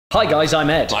Hi guys, I'm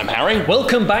Ed. I'm Harry.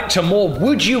 Welcome back to more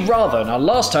Would You Rather. Now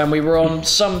last time we were on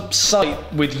some site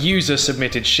with user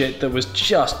submitted shit that was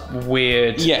just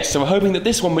weird. Yes, so we're hoping that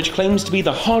this one, which claims to be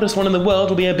the hardest one in the world,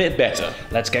 will be a bit better.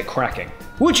 Let's get cracking.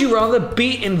 Would you rather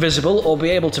be invisible or be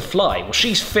able to fly? Well,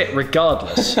 she's fit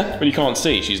regardless. But you can't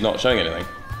see, she's not showing anything.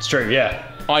 It's true, yeah.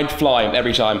 I'd fly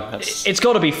every time. It's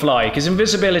got to be fly, because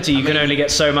invisibility you can only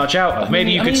get so much out of.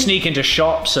 Maybe you could sneak into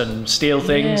shops and steal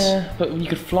things. Yeah, but when you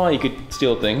could fly, you could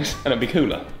steal things, and it'd be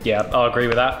cooler. Yeah, I'll agree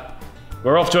with that.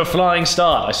 We're off to a flying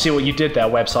start. I see what you did there,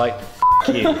 website.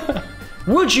 F you.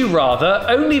 Would you rather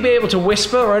only be able to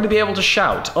whisper or only be able to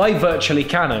shout? I virtually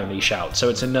can only shout, so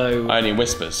it's a no. I only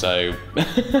whisper, so...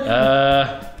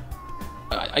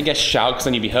 I guess shout, because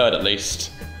then you'd be heard at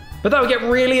least. But that would get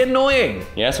really annoying.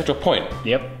 Yeah, that's your point.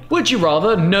 Yep. Would you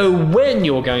rather know when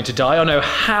you're going to die or know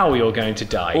how you're going to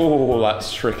die? Oh,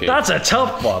 that's tricky. That's a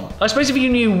tough one. I suppose if you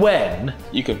knew when,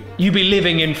 you'd be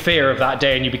living in fear of that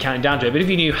day and you'd be counting down to it. But if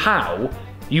you knew how,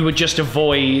 you would just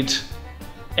avoid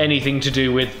anything to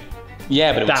do with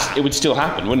yeah, but it would still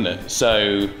happen, wouldn't it?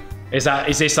 So... Is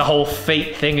this the whole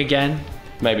fate thing again?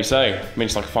 Maybe so. I mean,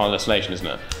 it's like a final destination, isn't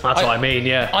it? That's what I mean,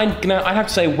 yeah. I'd have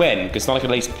to say when, because then I could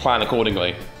at least plan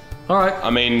accordingly. Alright. I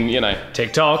mean, you know.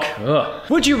 TikTok. Ugh.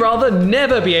 Would you rather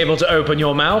never be able to open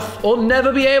your mouth or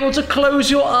never be able to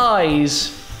close your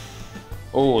eyes?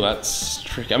 Oh, that's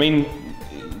tricky. I mean,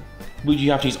 would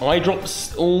you have to use eye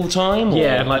drops all the time? Or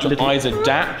yeah, like your eyes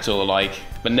adapt, or like,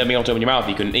 but never being able to open your mouth,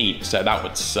 you couldn't eat, so that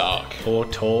would suck. Or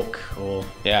talk, or...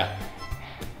 Yeah.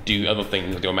 Do other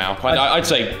things with your mouth. I'd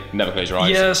say never close your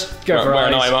eyes. Yes, go for wear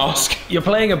eyes. Wear an eye mask. You're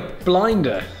playing a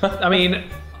blinder. I mean...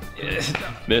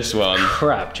 This one.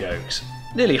 Crap jokes.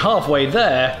 Nearly halfway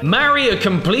there. Marry a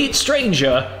complete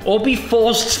stranger or be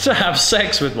forced to have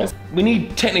sex with one. We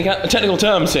need technical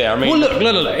terms here. I mean, well,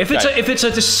 look. If it's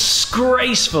a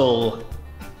disgraceful,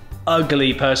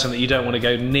 ugly person that you don't want to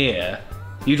go near,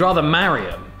 you'd rather marry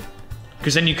them,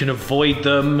 because then you can avoid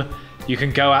them. You can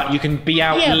go out. You can be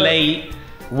out late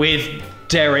with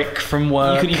Derek from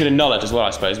work. You could annul it as well, I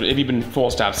suppose. But if you've been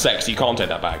forced to have sex, you can't take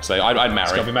that back. So I'd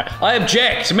marry. I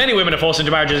object. Many women are forced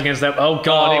into marriages against them. Oh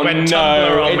God, it went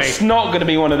Tumblr on me. It's not going to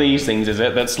be one of these things, is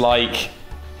it? That's like,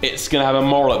 it's going to have a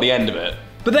moral at the end of it.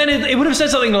 But then it would have said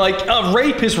something like,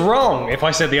 rape is wrong, if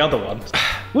I said the other one.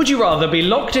 Would you rather be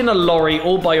locked in a lorry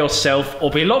all by yourself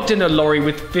or be locked in a lorry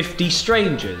with 50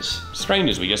 strangers?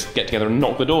 Strangers, we just get together and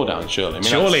knock the door down, surely. I mean,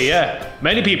 surely, yeah.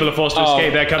 Many people are forced to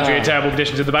escape their country in terrible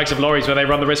conditions in the backs of lorries where they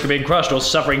run the risk of being crushed or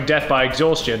suffering death by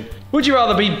exhaustion. Would you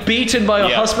rather be beaten by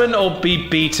your husband or be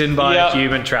beaten by a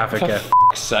human trafficker? For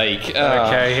f***'s sake.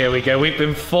 Okay, here we go. We've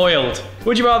been foiled.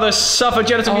 Would you rather suffer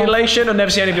genital mutilation or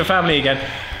never see any of your family again?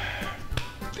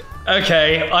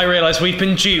 Okay, I realise we've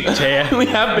been duped here. We've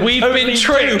been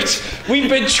tricked. We've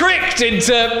been tricked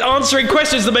into answering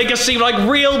questions that make us seem like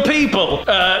real people.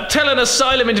 Tell an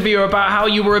asylum interviewer about how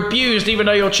you were abused even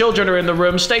though your children are in the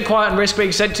room. Stay quiet and risk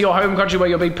being sent to your home country where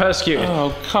you're being persecuted.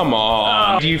 Oh, come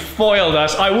on. Oh, you foiled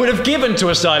us. I would have given to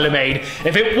asylum aid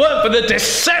if it weren't for the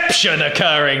deception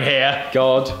occurring here.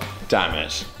 God damn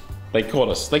it. They caught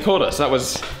us. They caught us. That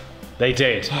was... They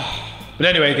did. But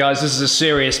anyway, guys, this is a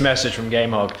serious message from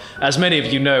GameHog. As many of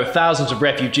you know, thousands of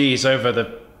refugees over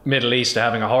the Middle East are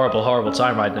having a horrible, horrible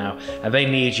time right now, and they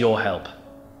need your help.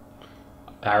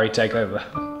 Harry, take over.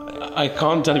 I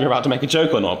can't tell if you're about to make a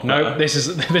joke or not. No, this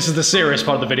is the serious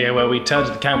part of the video where we turn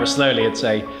to the camera slowly and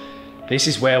say, this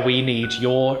is where we need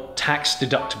your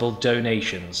tax-deductible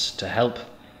donations to help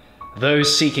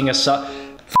those seeking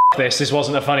asylum. This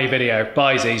wasn't a funny video.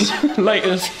 Byesies.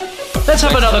 Laters. Let's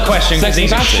have another question, because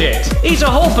these are shit. Eat a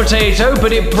whole potato,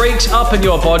 but it breaks up in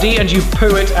your body and you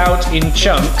poo it out in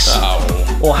chunks.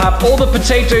 Oh. Or have all the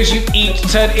potatoes you eat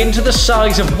turn into the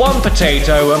size of one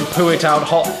potato and poo it out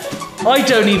hot. I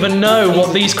don't even know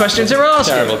what these questions are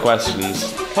asking. Terrible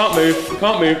questions. Can't move,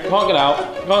 can't move, can't get out,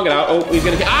 can't get out. Oh, he's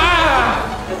gonna get...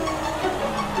 Ah!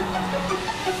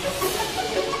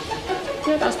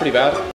 Yeah, that's pretty bad.